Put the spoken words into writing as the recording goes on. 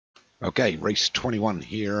Okay, race 21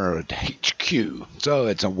 here at HQ. So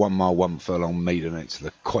it's a 1 mile, 1 furlong maiden. It's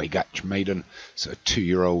the Coigach maiden. So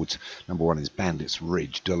 2-year-olds. Number 1 is Bandits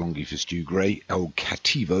Ridge, DeLonghi for Stu Gray, El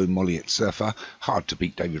Cativo, Molly at Surfer, Hard to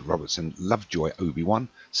Beat David Robertson, Lovejoy Obi-Wan,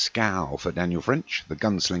 Scowl for Daniel French, The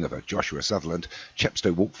Gunslinger for Joshua Sutherland,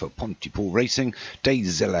 Chepstow Walk for Pontypool Racing, Des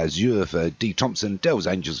Azur for D Thompson, Dell's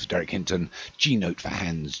Angels for Derek Hinton, G-Note for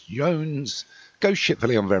Hans Jones, Ghost Ship for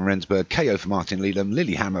Leon Van Rensburg, KO for Martin Lelam,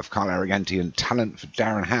 Lilyhammer for Carl Arroganti, and Talent for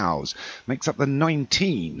Darren Howes. Makes up the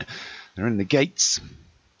 19. They're in the gates,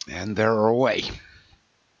 and they're away.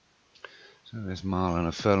 So there's a mile and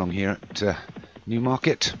a furlong here at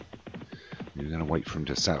Newmarket. We're going to wait for him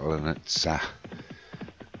to settle, and it's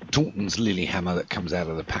Taunton's Lilyhammer that comes out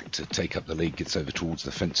of the pack to take up the lead, gets over towards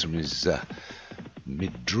the fence from his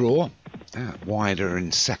mid-draw. Wider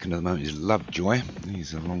in second at the moment is Lovejoy.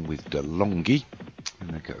 He's along with DeLonghi. And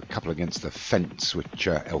they've got a couple against the fence, which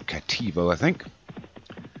El Cativo, I think.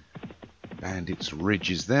 Bandits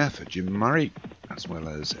Ridge is there for Jim Murray, as well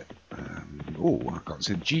as, I can't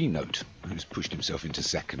say G-Note, who's pushed himself into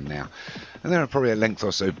second now. And they're probably a length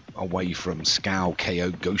or so away from Scowl,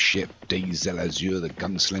 KO, Ghost Ship, Des Azur, The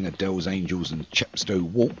Gunslinger, Dell's Angels, and Chepstow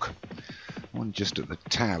Walk. One just at the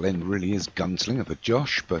tail end really is Gunslinger for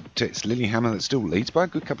Josh, but it's Lilyhammer that still leads by a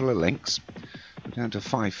good couple of lengths. We're down to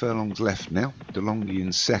 5 furlongs left now. DeLonghi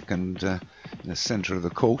in second in the centre of the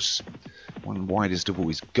course. One widest of all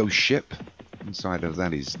is Ghost Ship. Inside of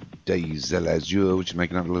that is Des Azur, which is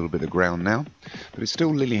making up a little bit of ground now. But it's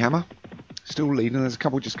still Lilyhammer, still leading. There's a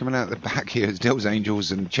couple just coming out the back here. It's Dell's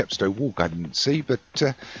Angels and Chepstow Walk I didn't see, but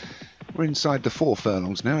we're inside the 4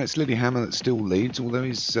 furlongs now. It's Lilyhammer that still leads, although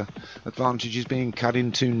his advantage is being cut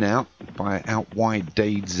into now by out wide Des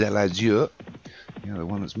Azur. The other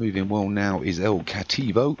one that's moving well now is El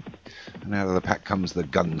Cativo. And out of the pack comes the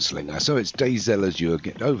Gunslinger. So it's Des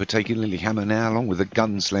Azur overtaking Lilyhammer now, along with the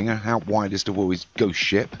Gunslinger. Out widest of all is Ghost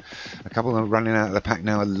Ship. A couple of them running out of the pack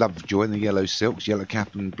now are Lovejoy in the yellow silks, yellow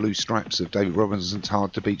cap and blue stripes of David Robinson's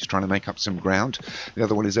Hard to Beat's trying to make up some ground. The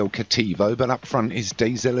other one is El Cativo, but up front is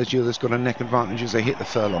Des Azur that's got a neck advantage as they hit the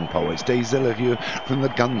furlong pole. It's Des Azur from the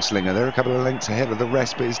Gunslinger. They're a couple of lengths ahead of the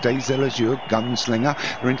rest, but it's Des Azur, Gunslinger.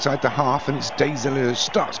 They're inside the half, and it's Des Azur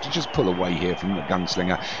starts to just pull away here from the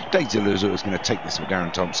Gunslinger. Des Azur is going to take this for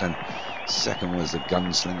Darren Thompson. Second was the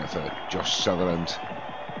Gunslinger for Josh Sutherland.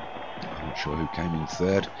 I'm not sure who came in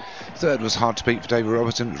third. Third was Hard to Beat for David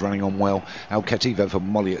Robertson. It was running on well. El Cativo for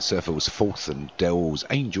Molly at Surfer was fourth, and Dell's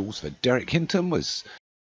Angels for Derek Hinton was